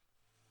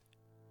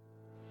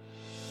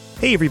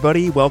Hey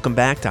everybody, welcome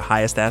back to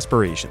Highest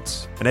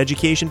Aspirations, an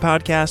education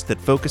podcast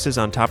that focuses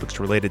on topics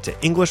related to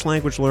English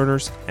language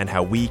learners and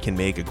how we can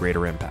make a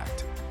greater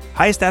impact.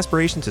 Highest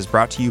Aspirations is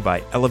brought to you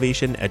by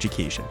Elevation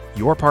Education,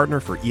 your partner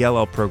for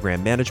ELL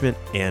program management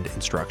and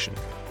instruction.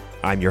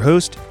 I'm your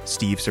host,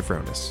 Steve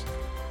Sofronis.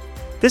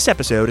 This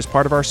episode is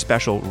part of our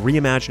special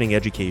Reimagining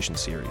Education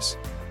series.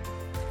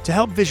 To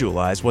help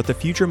visualize what the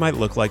future might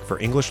look like for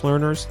English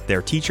learners,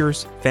 their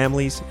teachers,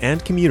 families,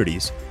 and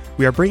communities,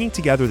 we are bringing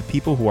together the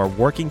people who are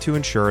working to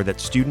ensure that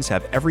students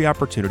have every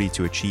opportunity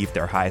to achieve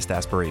their highest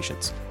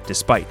aspirations,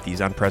 despite these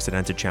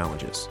unprecedented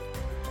challenges.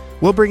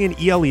 We'll bring in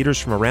EL leaders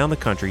from around the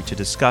country to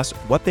discuss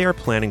what they are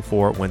planning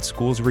for when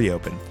schools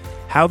reopen,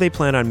 how they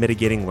plan on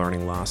mitigating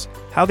learning loss,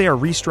 how they are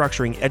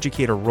restructuring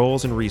educator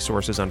roles and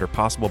resources under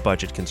possible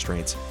budget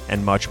constraints,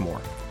 and much more.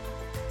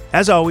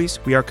 As always,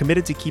 we are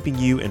committed to keeping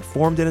you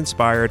informed and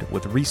inspired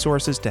with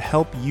resources to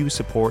help you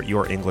support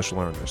your English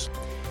learners.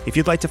 If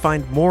you'd like to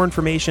find more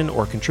information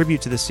or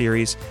contribute to the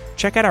series,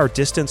 check out our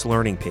distance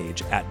learning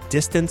page at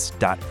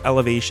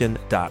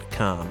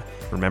distance.elevation.com.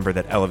 Remember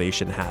that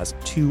Elevation has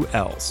 2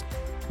 L's.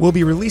 We'll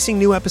be releasing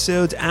new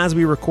episodes as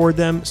we record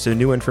them, so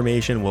new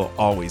information will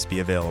always be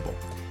available.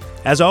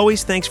 As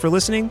always, thanks for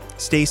listening,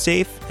 stay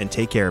safe, and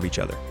take care of each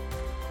other.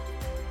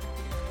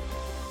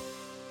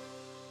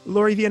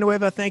 Lori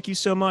Villanueva, thank you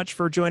so much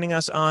for joining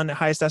us on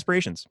Highest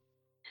Aspirations.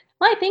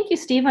 Hi, thank you,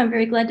 Steve. I'm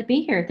very glad to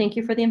be here. Thank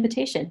you for the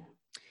invitation.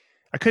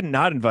 I could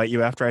not invite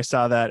you after I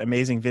saw that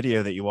amazing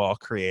video that you all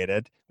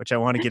created, which I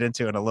want to get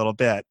into in a little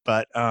bit.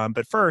 But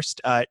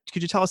first,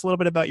 could you tell us a little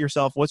bit about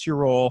yourself? What's your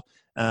role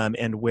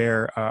and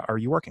where are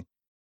you working?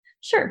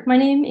 Sure. My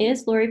name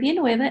is Lori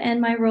Villanueva, and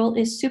my role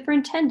is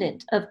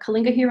Superintendent of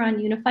Coalinga Huron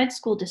Unified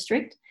School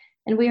District,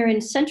 and we are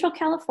in Central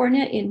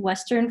California in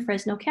Western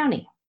Fresno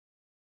County.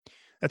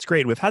 That's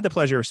great. We've had the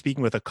pleasure of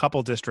speaking with a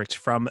couple districts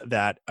from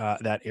that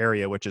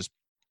area, which is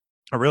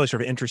a really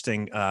sort of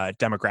interesting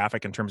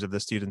demographic in terms of the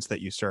students that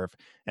you serve.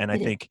 And I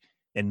think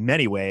in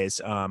many ways,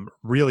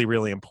 really,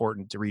 really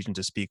important region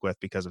to speak with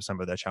because of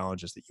some of the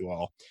challenges that you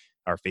all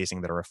are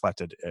facing that are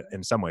reflected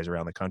in some ways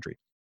around the country.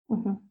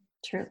 Mm-hmm.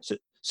 True.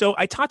 So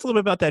I talked a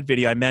little bit about that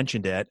video. I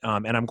mentioned it,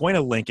 and I'm going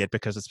to link it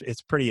because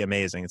it's pretty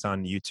amazing. It's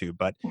on YouTube.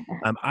 But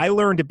I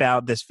learned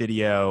about this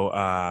video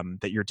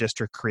that your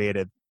district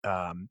created,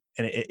 and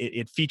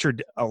it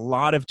featured a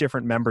lot of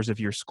different members of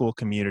your school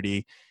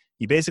community.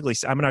 You basically,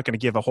 I'm not going to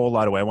give a whole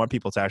lot away. I want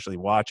people to actually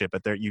watch it,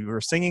 but you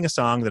were singing a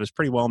song that is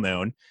pretty well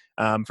known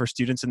for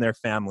students and their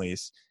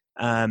families,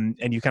 and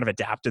you kind of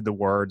adapted the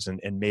words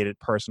and made it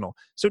personal.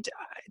 So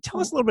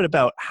tell us a little bit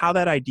about how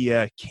that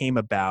idea came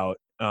about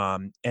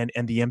and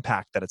the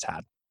impact that it's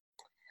had.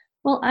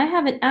 Well, I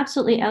have an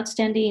absolutely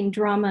outstanding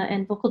drama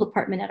and vocal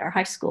department at our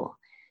high school.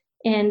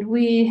 And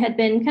we had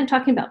been kind of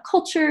talking about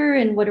culture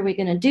and what are we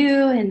going to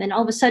do? And then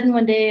all of a sudden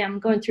one day I'm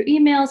going through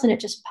emails and it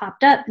just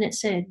popped up and it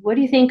said, what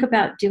do you think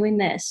about doing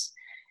this?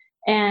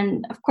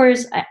 And of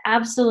course, I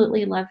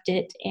absolutely loved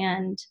it.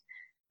 And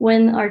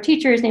when our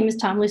teacher, his name is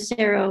Tom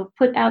Lucero,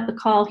 put out the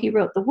call, he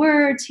wrote the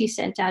words, he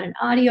sent out an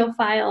audio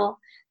file,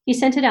 he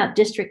sent it out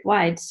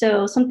district-wide.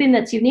 So something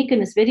that's unique in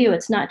this video,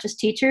 it's not just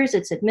teachers,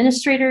 it's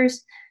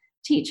administrators,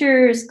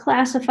 teachers,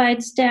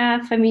 classified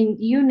staff. I mean,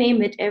 you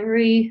name it,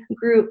 every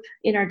group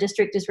in our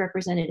district is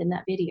represented in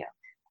that video.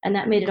 And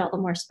that made it all the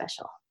more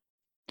special.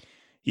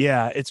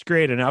 Yeah, it's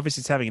great. And obviously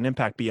it's having an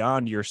impact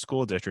beyond your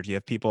school district. You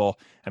have people,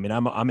 I mean,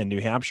 I'm in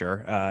New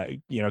Hampshire,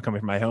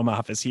 coming from my home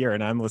office here,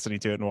 and I'm listening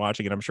to it and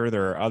watching it. I'm sure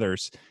there are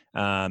others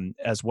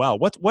as well.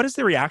 What has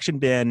the reaction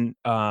been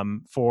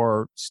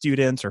for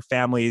students or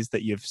families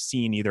that you've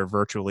seen either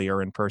virtually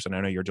or in person?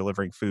 I know you're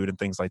delivering food and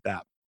things like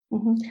that.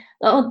 Mm-hmm.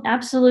 Oh,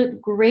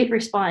 absolute great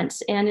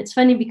response. And it's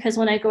funny because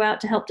when I go out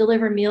to help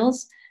deliver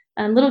meals,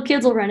 little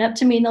kids will run up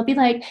to me and they'll be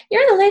like,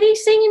 you're the lady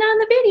singing on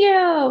the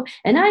video.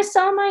 And I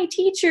saw my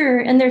teacher.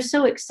 And they're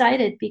so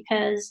excited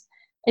because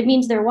it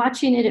means they're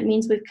watching it. It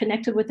means we've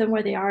connected with them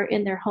where they are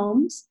in their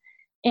homes.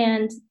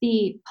 And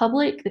the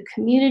public, the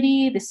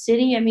community, the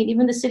city, I mean,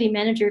 even the city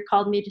manager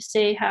called me to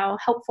say how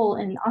helpful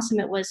and awesome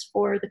it was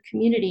for the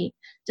community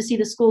to see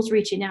the schools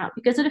reaching out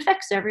because it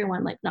affects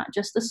everyone, like not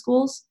just the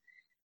schools.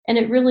 And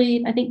it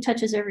really, I think,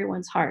 touches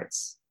everyone's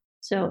hearts.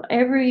 So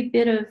every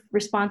bit of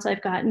response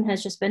I've gotten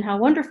has just been how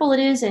wonderful it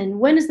is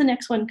and when is the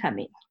next one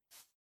coming?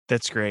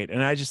 That's great.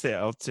 And I just think,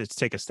 to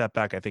take a step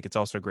back, I think it's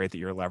also great that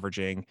you're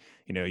leveraging,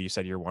 you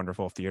said your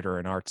wonderful theater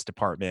and arts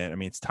department. I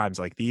mean, it's times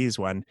like these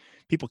when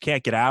people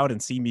can't get out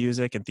and see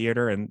music and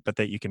theater, but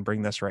that you can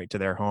bring this right to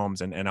their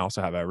homes and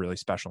also have a really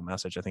special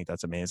message. I think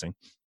that's amazing.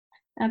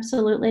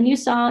 Absolutely. And you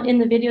saw in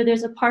the video,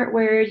 there's a part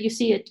where you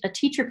see a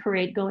teacher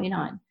parade going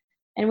on.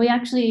 And we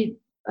actually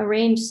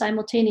arranged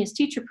simultaneous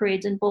teacher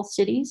parades in both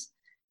cities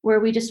where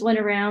we just went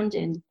around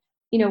and,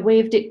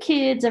 waved at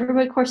kids.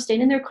 Everybody, of course,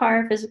 stayed in their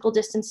car, physical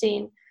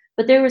distancing.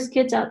 But there was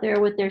kids out there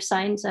with their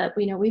signs up,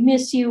 we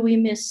miss you, we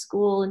miss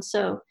school. And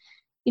so,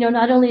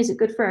 not only is it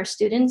good for our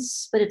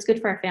students, but it's good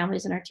for our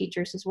families and our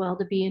teachers as well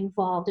to be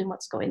involved in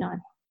what's going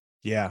on.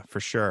 Yeah, for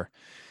sure.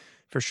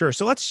 For sure.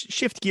 So let's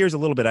shift gears a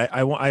little bit.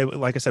 I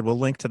like I said, we'll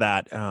link to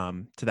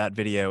that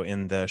video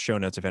in the show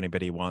notes if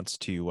anybody wants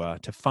to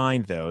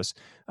find those.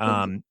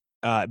 Thank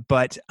you.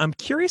 But I'm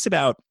curious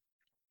about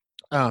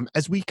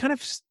as we kind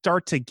of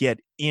start to get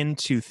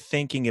into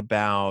thinking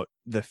about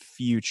the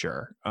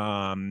future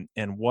and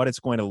what it's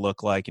going to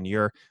look like, and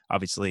you're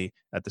obviously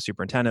at the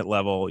superintendent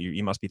level,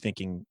 you must be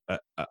thinking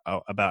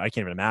about, I can't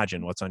even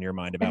imagine what's on your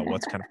mind about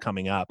what's kind of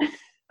coming up.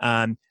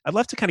 I'd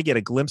love to kind of get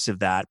a glimpse of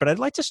that, but I'd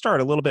like to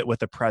start a little bit with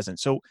the present.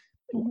 So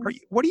Mhm.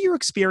 what are you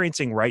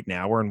experiencing right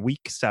now? We're in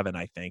week 7,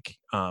 I think,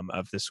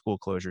 of the school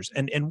closures,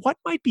 and what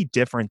might be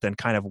different than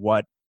kind of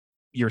what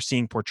you're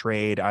seeing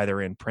portrayed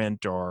either in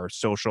print or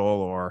social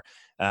or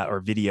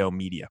video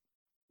media.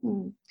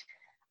 Mm.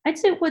 I'd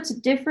say what's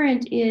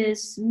different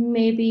is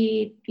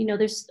maybe,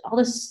 there's all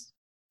this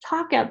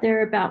talk out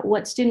there about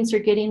what students are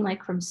getting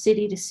like from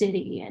city to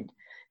city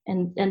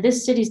and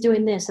this city's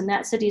doing this and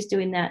that city's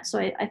doing that. So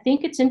I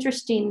think it's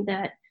interesting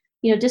that,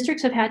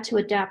 districts have had to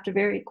adapt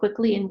very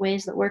quickly in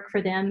ways that work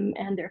for them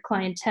and their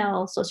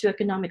clientele,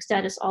 socioeconomic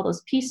status, all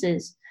those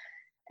pieces.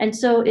 And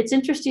so it's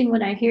interesting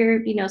when I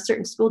hear,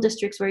 certain school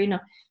districts where,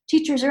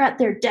 teachers are at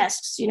their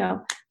desks,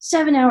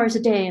 7 hours a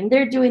day and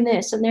they're doing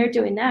this and they're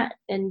doing that.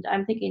 And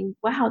I'm thinking,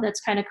 wow, that's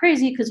kind of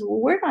crazy because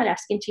we're not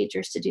asking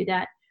teachers to do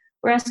that.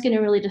 We're asking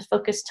them really to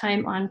focus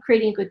time on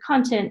creating good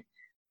content,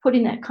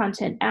 putting that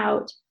content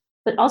out,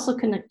 but also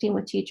connecting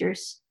with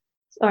teachers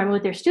or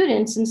with their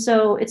students. And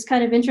so it's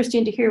kind of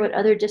interesting to hear what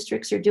other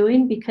districts are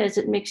doing because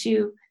it makes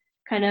you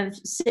kind of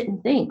sit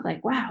and think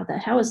like, wow,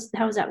 how is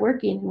that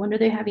working? And when are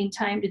they having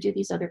time to do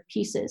these other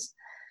pieces?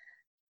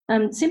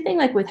 Same thing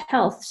like with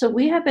health. So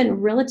we have been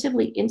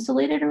relatively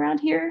insulated around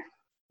here.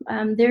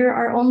 There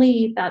are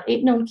only about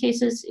 8 known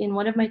cases in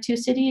one of my 2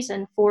 cities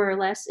and 4 or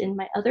less in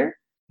my other.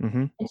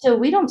 Hmm. And so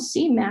we don't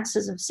see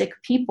masses of sick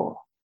people.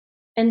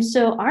 And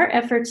so our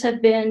efforts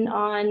have been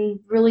on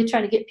really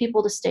trying to get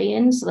people to stay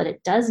in so that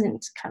it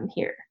doesn't come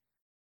here.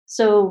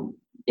 So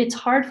it's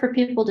hard for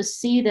people to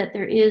see that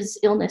there is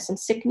illness and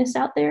sickness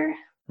out there Right.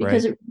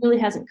 because it really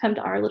hasn't come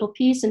to our little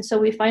piece. And so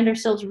we find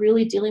ourselves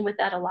really dealing with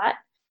that a lot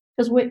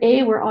because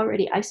we're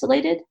already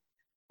isolated,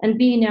 and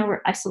B, now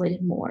we're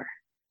isolated more.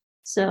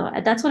 So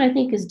that's what I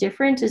think is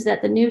different is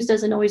that the news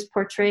doesn't always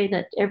portray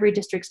that every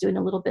district's doing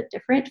a little bit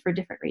different for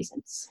different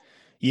reasons.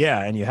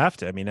 Yeah, and you have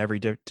to. I mean, every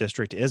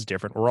district is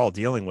different. We're all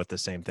dealing with the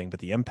same thing,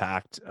 but the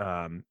impact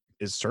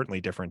is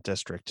certainly different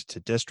district to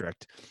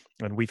district.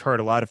 And we've heard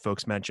a lot of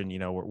folks mention,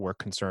 we're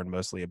concerned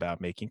mostly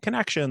about making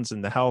connections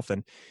and the health,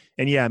 and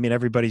yeah, I mean,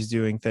 everybody's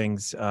doing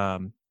things a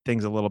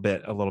little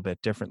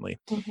bit differently.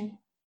 Mhm.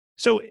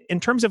 So, in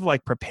terms of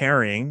like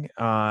preparing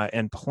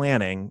and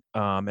planning,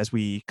 as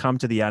we come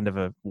to the end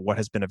of what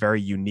has been a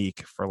very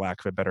unique, for lack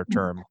of a better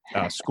term,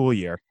 school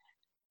year.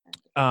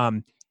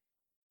 Um,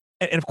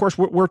 and of course,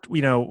 we're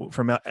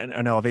from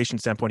an elevation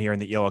standpoint here in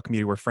the ELL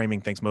community, we're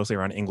framing things mostly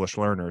around English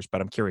learners, but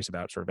I'm curious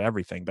about sort of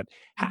everything. But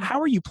Mhm. how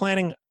are you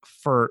planning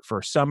for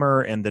summer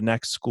and the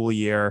next school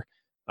year,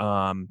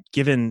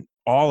 given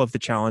all of the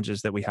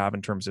challenges that we have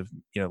in terms of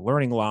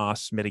learning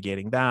loss,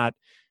 mitigating that,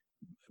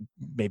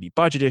 maybe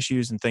budget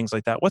issues and things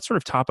like that? What's sort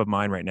of top of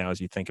mind right now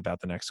as you think about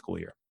the next school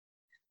year?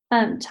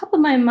 Top of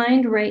my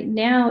mind right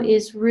now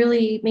is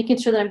really making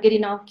sure that I'm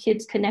getting all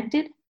kids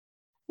connected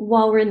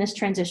while we're in this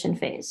transition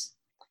phase.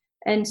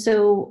 And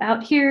so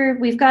out here,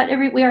 we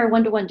are a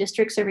one-to-one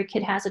district, so every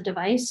kid has a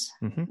device.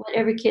 Hmm. What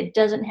every kid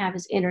doesn't have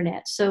is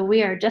internet. So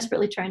we are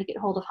desperately trying to get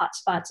hold of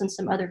hotspots and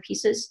some other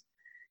pieces.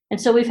 And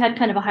so we've had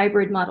kind of a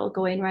hybrid model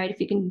going, right? If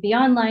you can be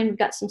online, we've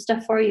got some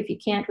stuff for you. If you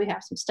can't, we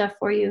have some stuff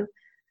for you.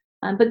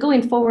 But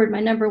going forward,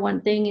 my number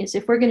one thing is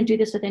if we're going to do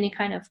this with any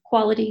kind of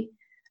quality,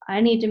 I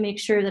need to make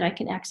sure that I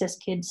can access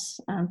kids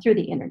through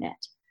the internet.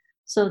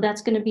 So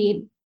that's going to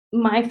be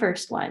my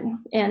first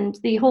one. And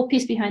the whole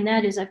piece behind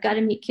that is I've got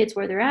to meet kids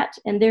where they're at,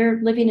 and they're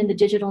living in the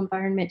digital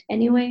environment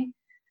anyway.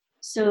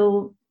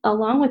 So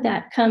along with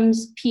that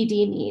comes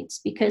PD needs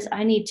because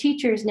I need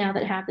teachers now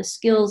that have the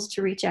skills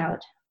to reach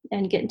out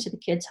and get into the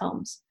kids'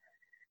 homes.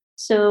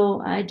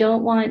 So I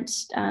don't want,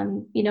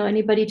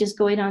 anybody just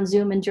going on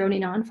Zoom and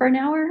droning on for an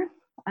hour.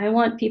 I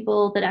want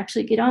people that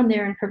actually get on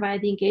there and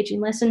provide the engaging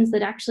lessons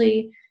that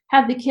actually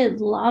have the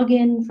kids log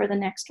in for the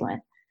next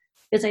one.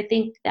 Because I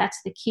think that's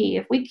the key.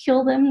 If we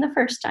kill them the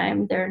first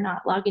time, they're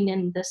not logging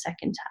in the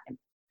second time.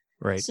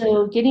 Right.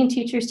 So getting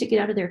teachers to get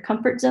out of their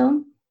comfort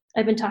zone.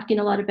 I've been talking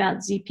a lot about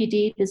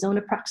ZPD, the zone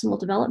of proximal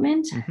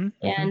development, Hmm. Hmm.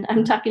 and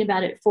I'm talking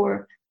about it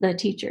for the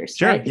teachers,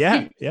 Sure. right?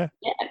 Yeah. Yeah.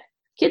 Yeah,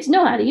 kids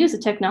know how to use the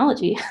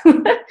technology.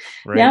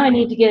 Right. Now I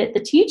need to get the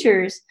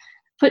teachers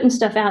putting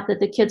stuff out that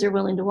the kids are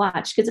willing to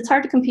watch because it's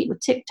hard to compete with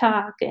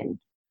TikTok and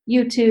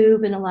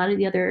YouTube and a lot of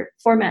the other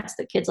formats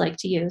that kids like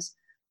to use.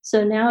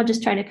 So now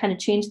just trying to kind of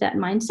change that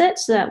mindset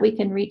so that we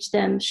can reach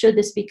them should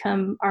this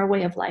become our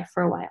way of life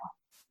for a while.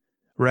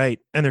 Right.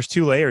 And there's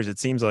two layers, it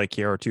seems like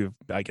here, or two,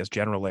 I guess,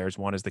 general layers.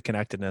 One is the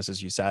connectedness,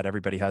 as you said.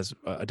 Everybody has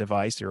a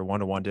device. You're a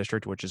one-to-one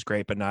district, which is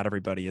great, but not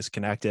everybody is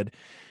connected.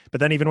 But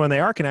then even when they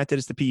are connected,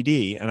 it's the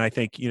PD. And I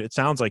think it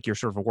sounds like you're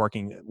sort of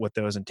working with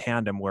those in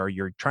tandem where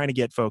you're trying to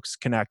get folks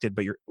connected,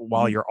 but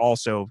while Mhm. you're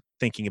also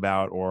thinking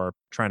about or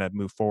trying to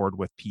move forward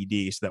with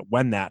PD so that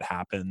when that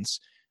happens,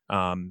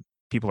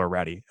 people are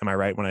ready. Am I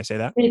right when I say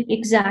that?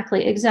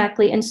 Exactly,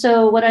 exactly. And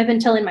so what I've been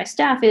telling my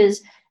staff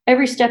is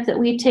every step that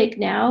we take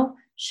now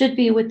should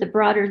be with the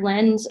broader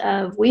lens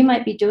of we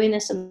might be doing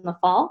this in the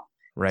fall.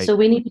 Right. So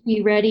we need to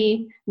be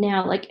ready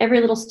now, like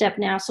every little step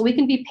now. So we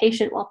can be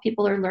patient while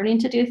people are learning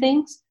to do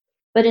things.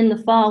 But in the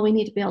fall, we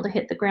need to be able to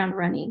hit the ground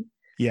running.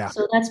 Yeah.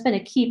 So that's been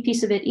a key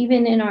piece of it,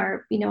 even in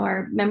our,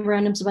 our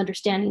memorandums of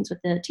understandings with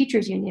the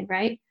teachers union,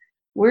 right?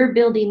 We're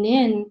building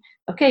in,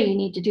 okay, you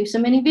need to do so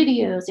many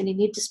videos and you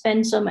need to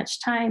spend so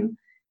much time,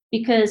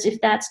 because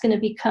if that's going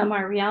to become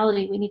our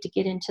reality, we need to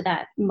get into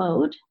that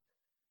mode.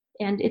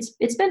 And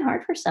it's been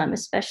hard for some,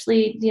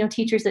 especially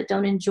teachers that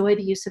don't enjoy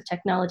the use of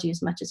technology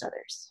as much as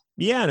others.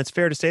 Yeah, and it's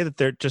fair to say that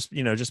they're just,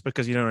 just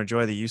because you don't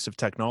enjoy the use of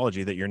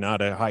technology, that you're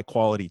not a high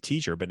quality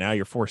teacher, but now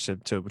you're forced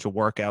to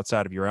work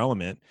outside of your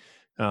element.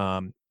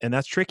 And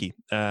that's tricky.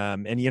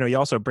 And you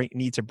also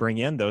need to bring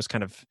in those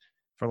kind of,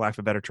 for lack of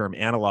a better term,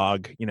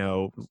 analog,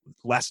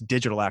 less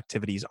digital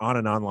activities on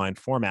an online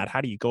format.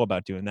 How do you go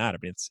about doing that? I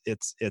mean,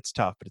 it's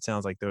tough, but it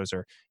sounds like you're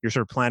sort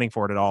of planning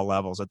for it at all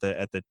levels, at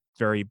the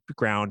very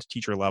ground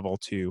teacher level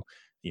to,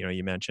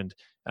 you mentioned,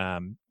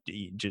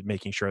 just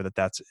making sure that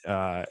that's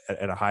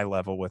at a high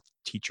level with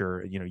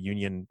teacher,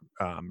 union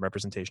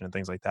representation and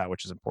things like that,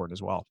 which is important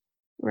as well.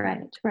 Right,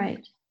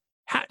 right.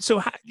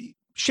 So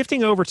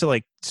shifting over to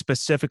like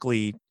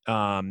specifically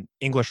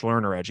English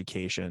learner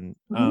education,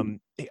 Mhm.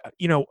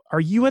 are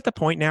you at the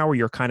point now where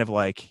you're kind of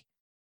like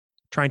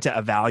trying to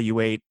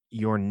evaluate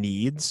your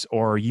needs,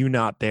 or are you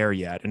not there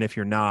yet? And if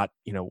you're not,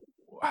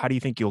 how do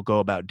you think you'll go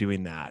about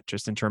doing that,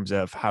 just in terms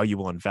of how you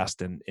will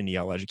invest in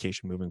EL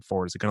education moving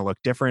forward? Is it going to look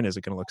different? Is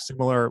it going to look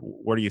similar?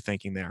 What are you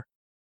thinking there?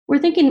 We're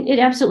thinking it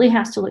absolutely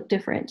has to look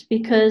different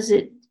because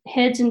it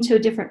heads into a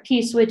different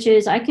piece, which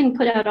is I can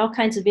put out all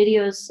kinds of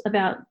videos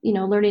about,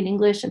 learning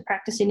English and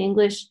practicing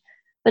English,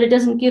 but it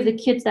doesn't give the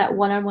kids that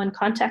one-on-one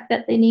contact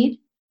that they need,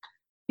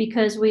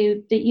 because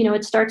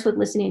it starts with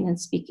listening and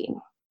speaking,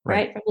 Right.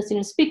 right? From listening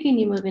and speaking,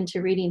 you move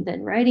into reading,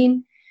 then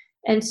writing.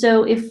 And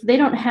so if they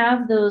don't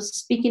have those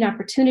speaking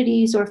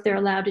opportunities, or if they're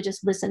allowed to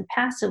just listen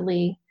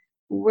passively,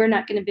 we're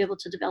not going to be able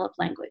to develop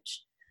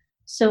language.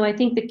 So I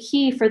think the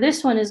key for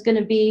this one is going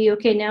to be,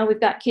 okay, now we've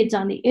got kids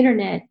on the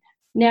internet.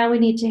 Now we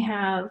need to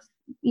have,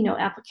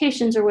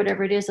 applications or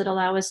whatever it is that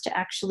allow us to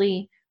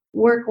actually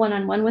work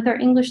one-on-one with our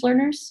English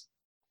learners,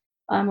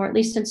 or at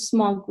least in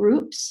small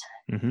groups,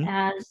 Hmm.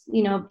 as,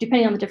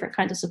 depending on the different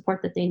kinds of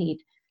support that they need.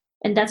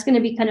 And that's going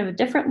to be kind of a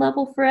different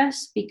level for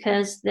us,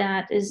 because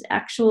that is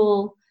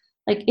actual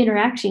like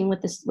interaction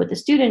with the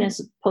student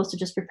as opposed to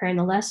just preparing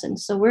the lesson.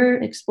 So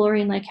we're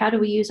exploring, like, how do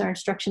we use our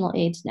instructional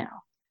aids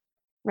now,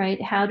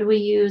 right? How do we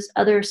use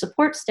other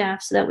support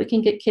staff so that we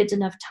can get kids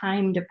enough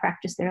time to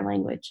practice their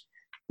language?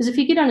 Because if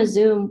you get on a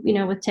Zoom,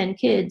 with 10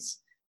 kids,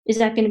 is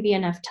that going to be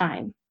enough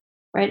time?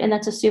 Right. And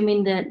that's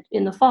assuming that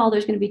in the fall,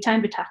 there's going to be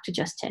time to talk to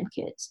just 10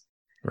 kids.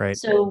 Right.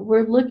 So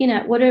we're looking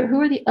at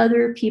who are the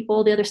other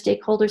people, the other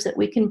stakeholders that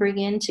we can bring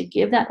in to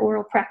give that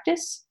oral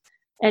practice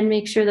and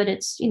make sure that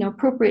it's,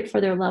 appropriate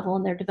for their level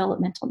and their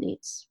developmental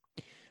needs.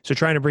 So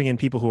trying to bring in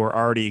people who are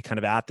already kind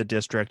of at the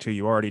district, who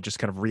you already just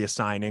kind of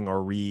reassigning,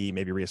 or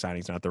maybe reassigning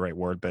is not the right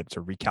word, but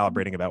sort of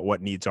recalibrating about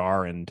what needs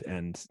are, and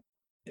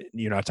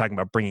you're not talking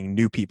about bringing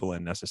new people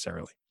in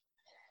necessarily.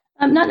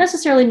 Not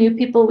necessarily new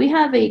people. We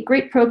have a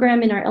great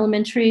program in our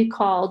elementary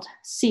called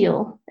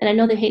SEAL, and I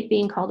know they hate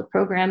being called a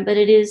program, but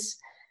it is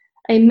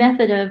a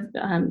method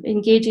of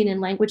engaging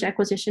in language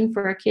acquisition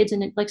for our kids.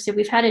 And like I said,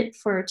 we've had it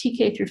for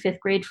TK through fifth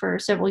grade for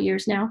several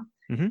years now.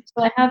 Mm-hmm.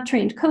 So I have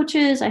trained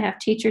coaches. I have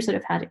teachers that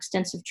have had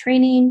extensive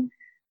training.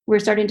 We're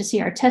starting to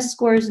see our test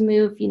scores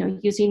move,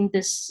 using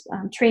this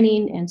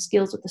training and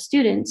skills with the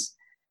students.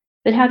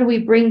 But how do we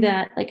bring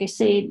that, like I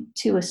say,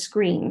 to a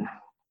screen?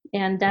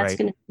 And that's Right.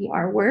 going to be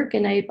our work.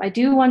 And I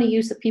do want to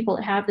use the people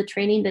that have the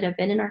training that have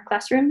been in our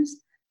classrooms,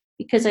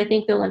 because I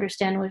think they'll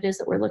understand what it is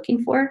that we're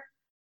looking for.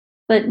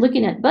 But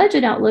looking at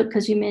budget outlook,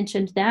 because you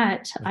mentioned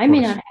that, Of I may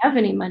course. not have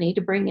any money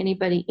to bring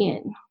anybody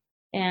in.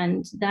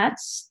 And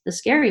that's the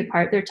scary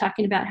part. They're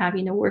talking about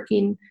having a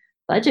working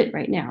budget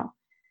right now.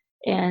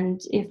 And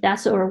if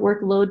that's our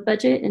workload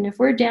budget, and if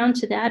we're down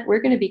to that,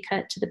 we're going to be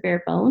cut to the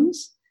bare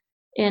bones.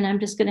 And I'm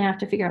just going to have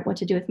to figure out what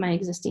to do with my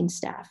existing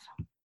staff.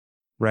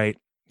 Right.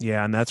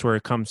 Yeah, and that's where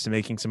it comes to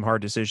making some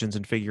hard decisions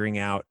and figuring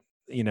out,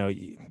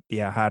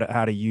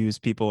 how to use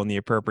people in the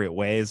appropriate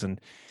ways,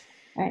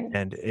 Right.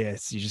 and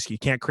you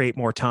can't create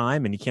more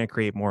time and you can't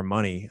create more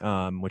money,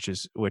 which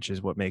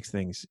is what makes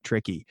things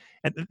tricky.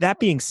 And that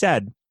being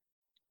said,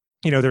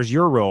 there's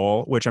your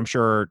role, which I'm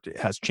sure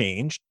has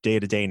changed day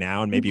to day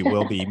now, and maybe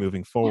will be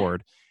moving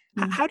forward.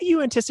 How do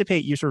you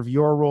anticipate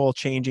your role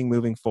changing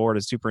moving forward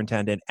as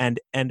superintendent, and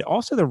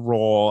also the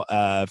role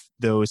of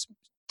those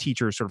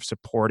teachers sort of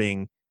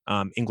supporting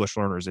English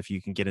learners, if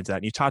you can get into that.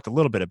 And you talked a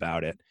little bit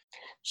about it.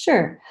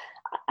 Sure.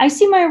 I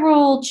see my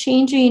role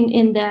changing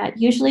in that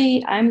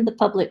usually I'm the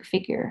public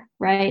figure,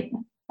 right?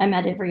 I'm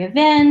at every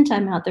event.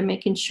 I'm out there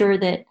making sure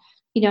that,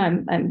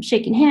 I'm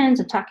shaking hands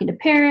and talking to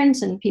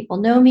parents and people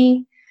know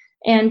me.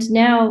 And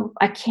now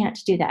I can't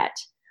do that.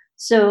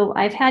 So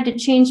I've had to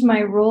change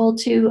my role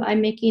to I'm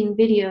making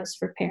videos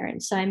for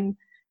parents. I'm,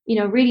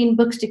 reading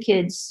books to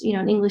kids,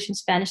 in English and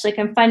Spanish. Like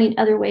I'm finding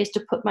other ways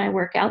to put my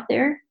work out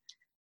there.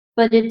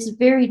 But it's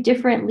very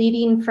different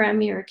leading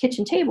from your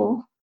kitchen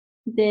table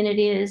than it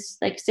is,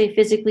 like, say,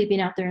 physically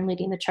being out there and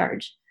leading the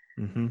charge.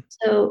 Mm-hmm.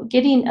 So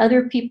getting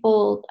other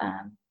people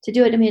to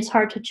do it, I mean, it's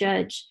hard to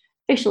judge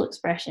facial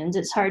expressions.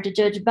 It's hard to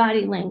judge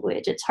body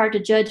language. It's hard to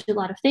judge a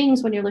lot of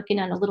things when you're looking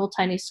at a little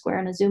tiny square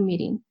on a Zoom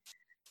meeting.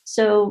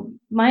 So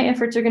my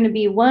efforts are going to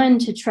be, one,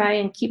 to try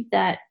and keep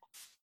that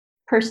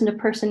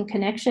person-to-person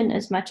connection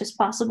as much as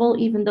possible,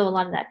 even though a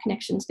lot of that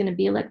connection is going to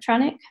be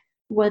electronic,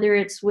 whether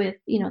it's with,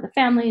 the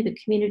family, the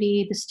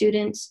community, the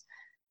students.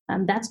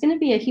 That's going to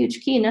be a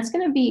huge key, and that's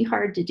going to be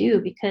hard to do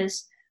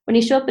because when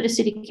you show up at a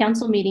city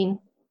council meeting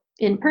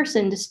in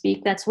person to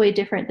speak, that's way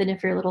different than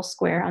if you're a little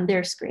square on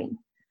their screen.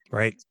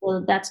 Right.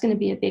 So that's going to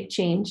be a big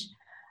change.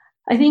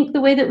 I think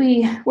the way that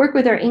we work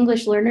with our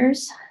English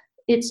learners,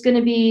 it's going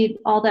to be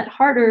all that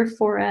harder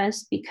for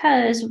us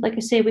because, like I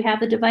say, we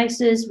have the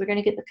devices, we're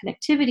going to get the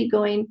connectivity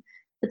going,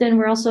 but then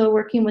we're also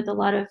working with a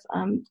lot of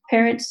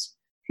parents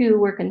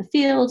who work in the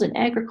fields and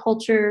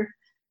agriculture,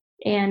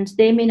 and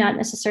they may not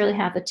necessarily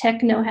have the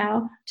tech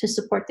know-how to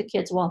support the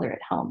kids while they're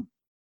at home.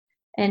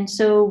 And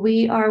so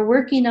we are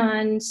working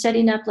on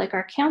setting up, like,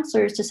 our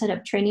counselors to set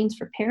up trainings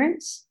for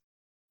parents,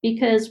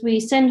 because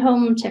we send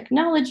home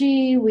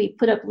technology, we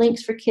put up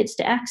links for kids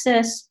to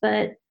access,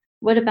 but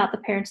what about the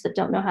parents that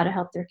don't know how to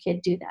help their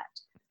kid do that?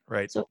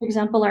 Right. So, for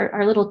example,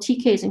 our little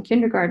TKs and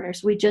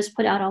kindergartners, we just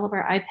put out all of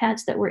our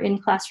iPads that were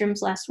in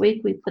classrooms last week.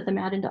 We put them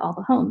out into all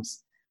the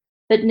homes.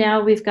 But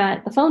now we've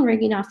got the phone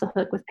ringing off the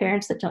hook with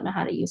parents that don't know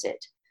how to use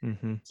it.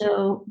 Mm-hmm.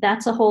 So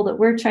that's a hole that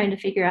we're trying to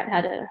figure out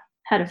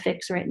how to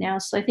fix right now.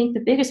 So I think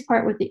the biggest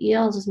part with the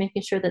ELs is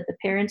making sure that the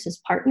parents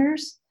as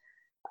partners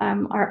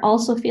are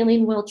also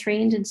feeling well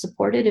trained and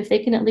supported. If they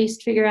can at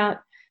least figure out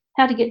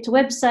how to get to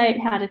website,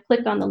 how to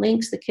click on the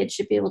links, the kids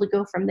should be able to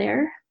go from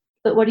there.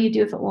 But what do you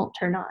do if it won't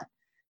turn on?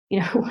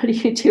 What do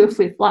you do if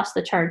we've lost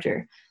the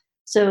charger?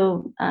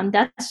 So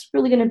that's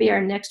really going to be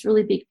our next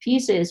really big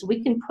piece is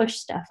we can push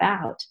stuff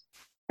out.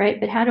 Right?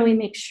 But how do we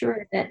make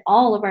sure that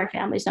all of our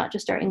families, not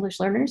just our English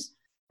learners,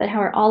 but how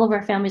are all of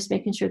our families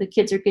making sure the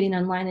kids are getting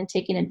online and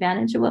taking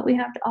advantage of what we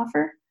have to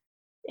offer?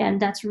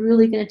 And that's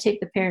really going to take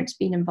the parents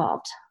being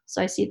involved.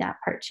 So I see that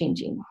part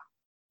changing.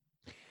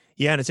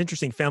 Yeah, and it's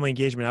interesting. Family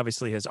engagement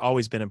obviously has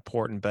always been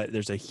important, but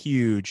there's a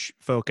huge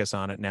focus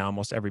on it now.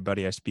 Almost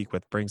everybody I speak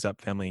with brings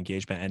up family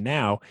engagement, and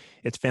now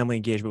it's family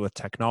engagement with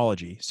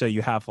technology. So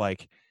you have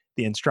like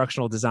the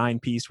instructional design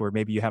piece where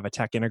maybe you have a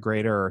tech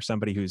integrator or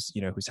somebody who's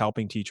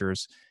helping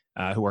teachers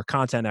who are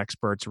content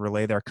experts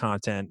relay their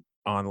content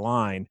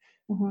online.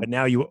 Mm-hmm. But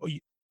now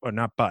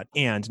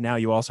and now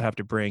you also have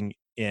to bring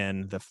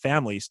in the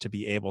families to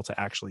be able to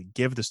actually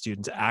give the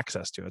students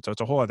access to it. So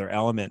it's a whole other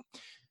element.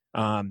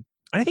 And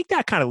I think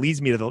that kind of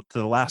leads me to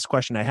the last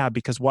question I have,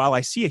 because while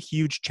I see a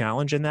huge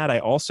challenge in that, I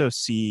also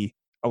see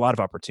a lot of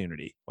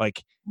opportunity.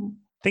 Like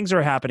things that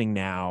are happening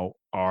now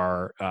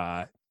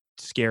are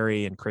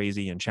scary and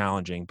crazy and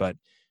challenging, but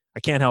I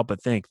can't help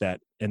but think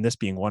that, and this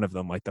being one of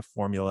them, like the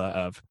formula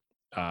of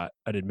an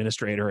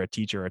administrator, a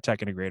teacher, a tech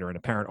integrator, and a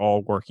parent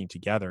all working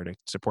together to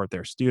support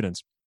their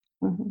students.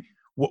 Mm-hmm.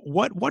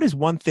 What is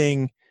one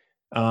thing,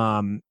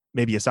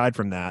 maybe aside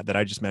from that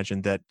I just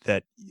mentioned,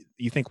 that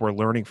you think we're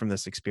learning from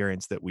this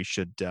experience that we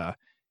should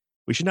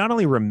not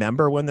only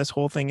remember when this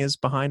whole thing is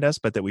behind us,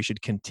 but that we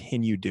should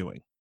continue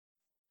doing?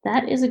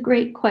 That is a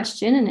great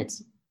question, and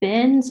it's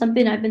been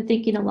something I've been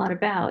thinking a lot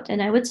about.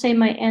 And I would say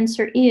my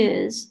answer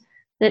is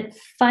that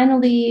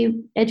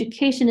finally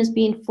education is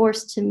being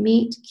forced to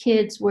meet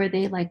kids where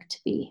they like to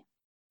be.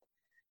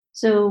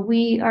 So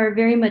we are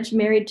very much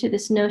married to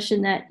this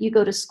notion that you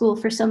go to school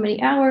for so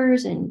many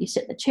hours and you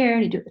sit in the chair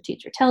and you do what the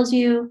teacher tells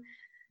you.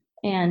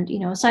 And,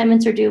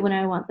 assignments are due when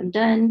I want them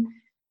done.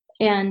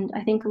 And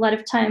I think a lot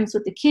of times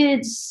with the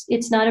kids,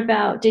 it's not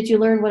about, did you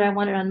learn what I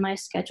wanted on my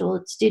schedule?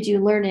 It's, did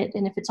you learn it?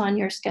 And if it's on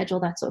your schedule,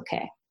 that's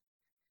okay.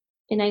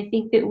 And I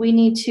think that we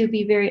need to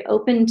be very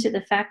open to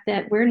the fact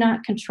that we're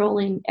not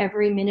controlling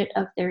every minute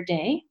of their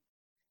day.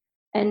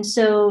 And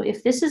so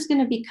if this is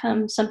going to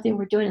become something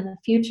we're doing in the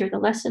future, the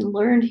lesson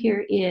learned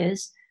here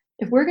is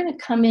if we're going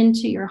to come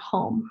into your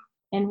home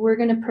and we're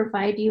going to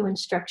provide you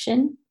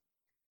instruction,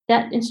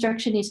 that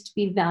instruction needs to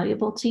be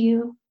valuable to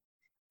you.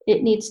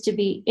 It needs to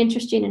be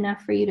interesting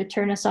enough for you to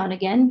turn us on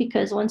again,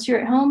 because once you're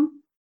at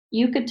home,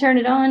 you could turn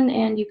it on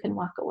and you can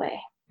walk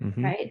away,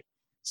 right?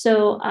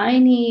 So I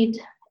need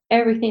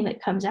everything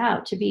that comes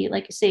out to be,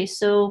 like I say,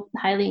 so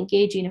highly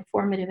engaging,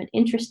 informative, and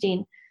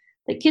interesting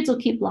that kids will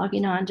keep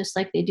logging on just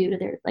like they do to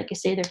their, like I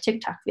say, their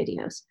TikTok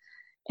videos.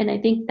 And I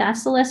think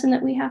that's the lesson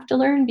that we have to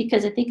learn,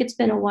 because I think it's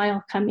been a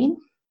while coming.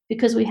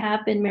 because we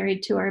have been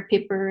married to our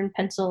paper and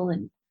pencil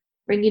and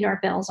ringing our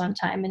bells on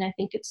time. And I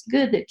think it's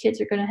good that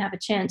kids are going to have a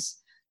chance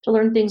to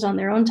learn things on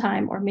their own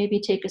time, or maybe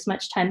take as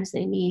much time as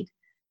they need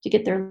to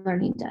get their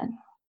learning done.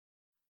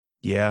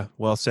 Yeah,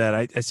 well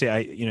said. I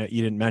say, you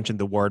didn't mention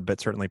the word,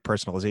 but certainly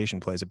personalization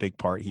plays a big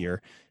part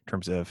here in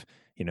terms of,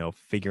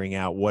 figuring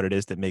out what it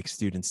is that makes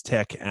students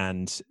tick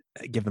and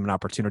give them an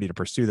opportunity to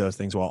pursue those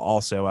things while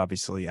also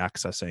obviously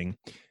accessing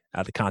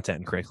the content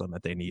and curriculum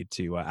that they need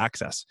to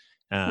access.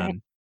 Right.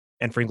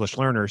 And for English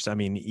learners, I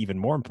mean, even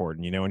more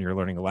important, when you're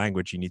learning a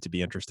language, you need to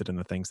be interested in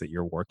the things that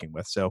you're working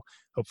with. So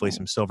hopefully Right.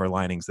 some silver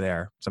linings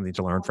there, something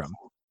to learn from.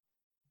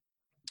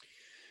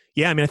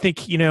 Yeah, I mean, I think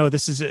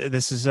this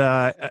is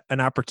an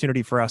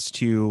opportunity for us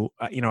to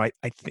I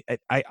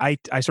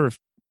sort of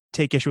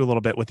take issue a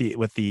little bit with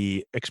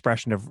the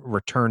expression of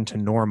return to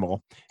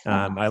normal.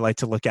 I like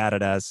to look at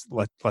it as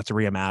let's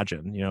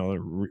reimagine,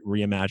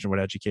 reimagine what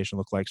education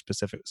looked like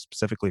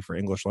specifically for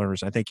English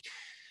learners. I think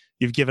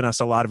you've given us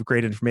a lot of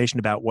great information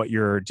about what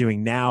you're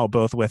doing now,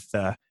 both with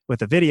the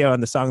video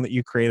and the song that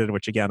you created,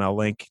 which again I'll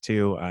link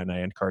to, and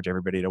I encourage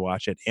everybody to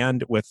watch it,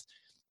 and with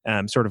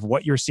sort of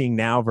what you're seeing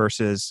now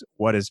versus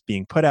what is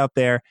being put out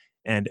there,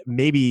 and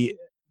maybe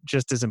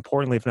just as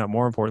importantly, if not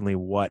more importantly,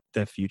 what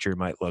the future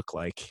might look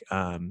like.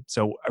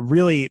 So I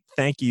really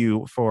thank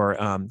you for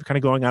kind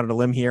of going out on a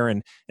limb here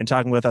and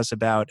talking with us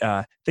about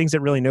things that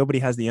really nobody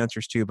has the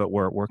answers to, but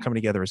we're coming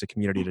together as a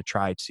community to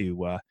try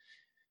to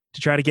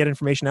get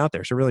information out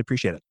there. So really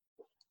appreciate it.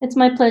 It's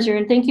my pleasure.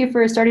 And thank you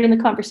for starting the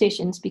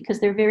conversations, because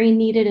they're very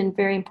needed and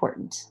very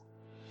important.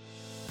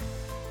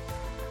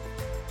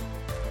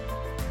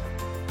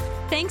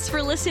 Thanks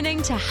for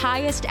listening to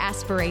Highest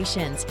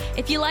Aspirations.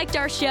 If you liked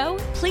our show,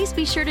 please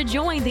be sure to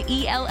join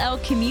the ELL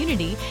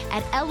community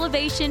at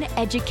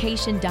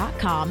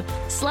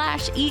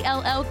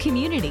elevationeducation.com/ELL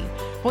community,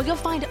 where you'll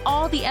find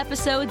all the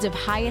episodes of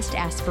Highest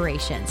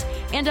Aspirations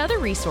and other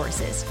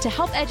resources to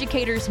help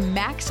educators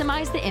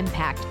maximize the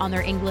impact on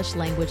their English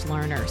language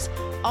learners.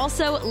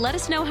 Also, let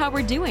us know how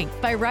we're doing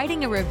by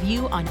writing a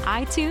review on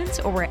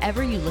iTunes or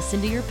wherever you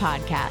listen to your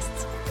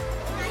podcasts.